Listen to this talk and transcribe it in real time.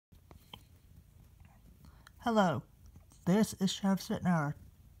Hello, this is Chef Sitner.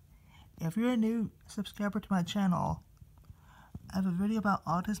 If you're a new subscriber to my channel, I have a video about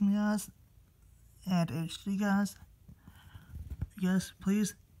autism, guys, and ADHD, guys. Guys,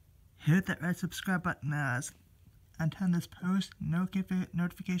 please hit that red subscribe button, guys, and turn this post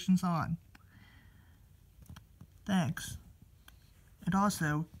notifications on. Thanks. And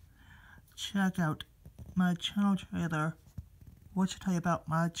also, check out my channel trailer, which will tell you about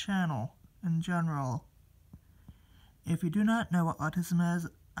my channel in general. If you do not know what autism is,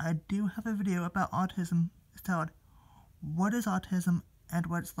 I do have a video about autism. It's titled, What is Autism and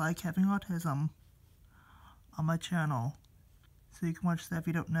What It's Like Having Autism, on my channel. So you can watch that if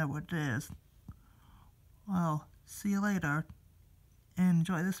you don't know what it is. Well, see you later.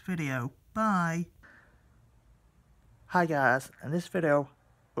 Enjoy this video. Bye! Hi guys, in this video,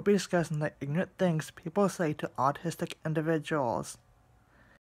 we'll be discussing the ignorant things people say to autistic individuals.